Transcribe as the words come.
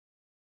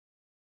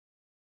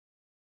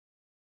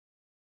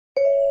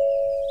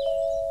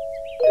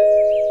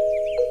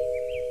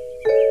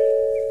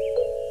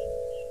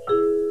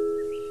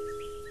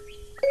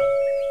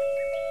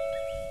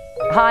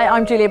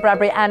I'm Julia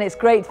Bradbury and it's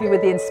great to be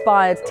with the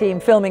Inspired team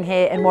filming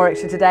here in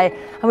Warwickshire today.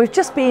 And we've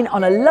just been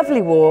on a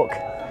lovely walk,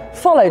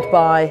 followed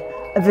by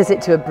a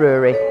visit to a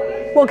brewery.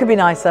 What could be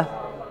nicer?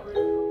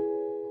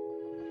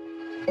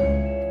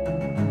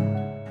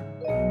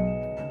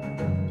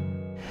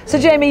 So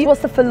Jamie,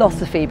 what's the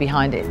philosophy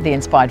behind it, the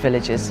Inspired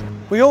Villages?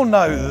 We all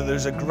know that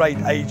there's a great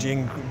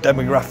ageing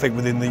demographic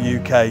within the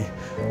UK,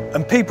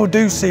 and people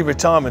do see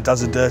retirement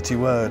as a dirty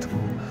word.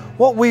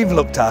 What we've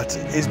looked at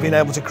is being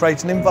able to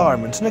create an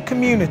environment and a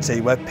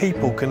community where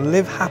people can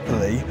live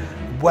happily,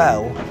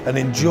 well, and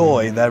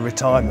enjoy their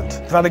retirement.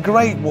 We've had a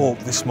great walk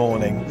this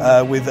morning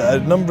with a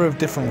number of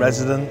different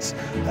residents,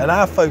 and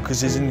our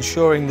focus is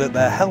ensuring that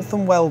their health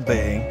and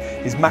well-being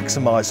is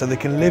maximised so they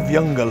can live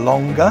younger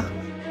longer.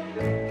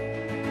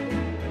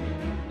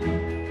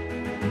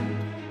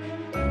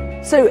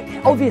 So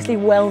obviously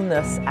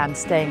wellness and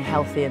staying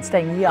healthy and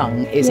staying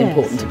young is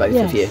important to both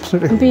of you.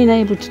 And being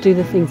able to do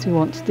the things we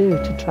want to do,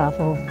 to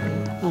travel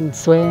and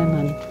swim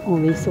and all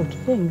these sort of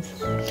things.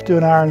 Do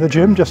an hour in the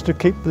gym just to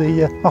keep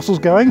the muscles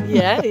going.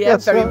 Yeah,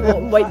 Yes, very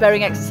important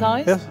weight-bearing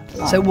exercise.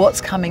 Yes. So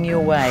what's coming your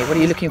way? What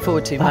are you looking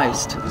forward to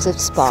most? It's a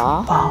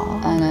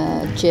spa and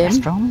a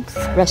gym.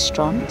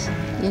 Restaurant,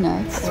 you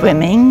know.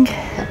 Swimming.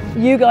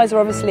 You guys are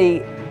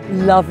obviously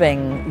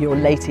loving your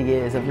later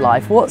years of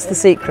life. What's the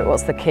secret?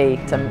 What's the key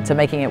to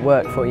making it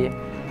work for you?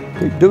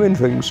 Keep doing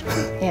things.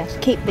 Yes,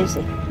 keep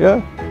busy. Yeah.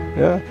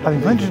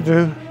 Having plenty to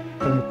do,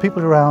 and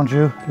people around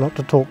you, a lot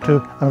to talk to,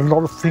 and a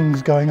lot of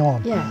things going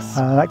on. Yes,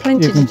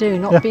 plenty to do,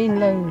 not being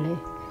lonely.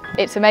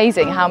 It's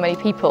amazing how many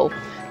people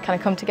kind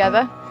of come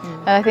together,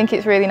 and I think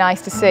it's really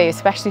nice to see,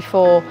 especially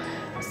for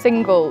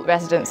single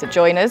residents that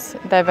join us.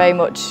 They're very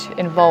much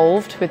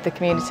involved with the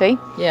community,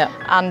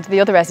 and the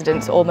other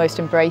residents almost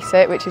embrace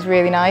it, which is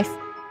really nice.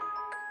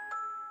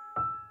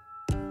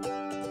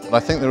 I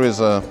think there is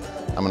a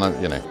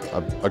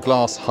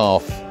glass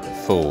half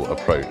full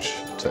approach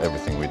to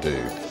everything we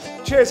do.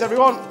 Cheers,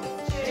 everyone!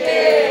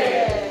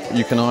 Cheers!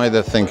 You can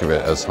either think of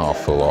it as half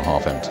full or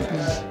half empty,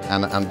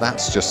 and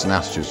that's just an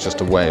attitude, it's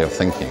just a way of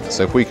thinking.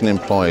 So if we can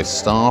employ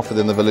staff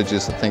within the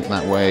villages that think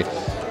that way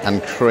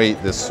and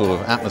create this sort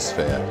of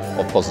atmosphere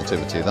of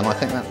positivity, then I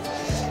think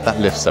that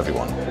lifts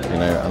everyone,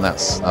 and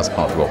that's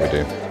part of what we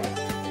do.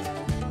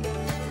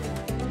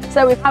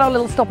 So we've had our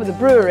little stop at the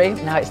brewery.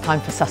 Now it's time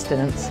for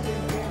sustenance.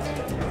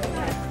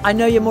 I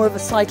know you're more of a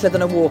cycler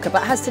than a walker,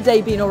 but has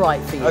today been all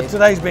right for you?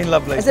 Today's been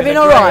lovely. Has it been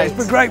all right? It's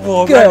been a great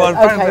walk. Good,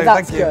 okay,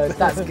 that's good,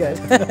 that's good.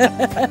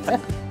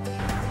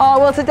 Oh,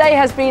 well, today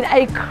has been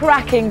a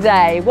cracking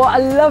day. What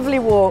a lovely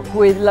walk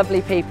with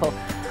lovely people.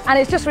 And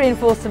it's just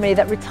reinforced to me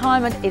that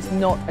retirement is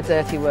not a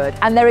dirty word,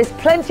 and there is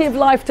plenty of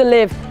life to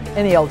live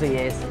in the older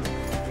years.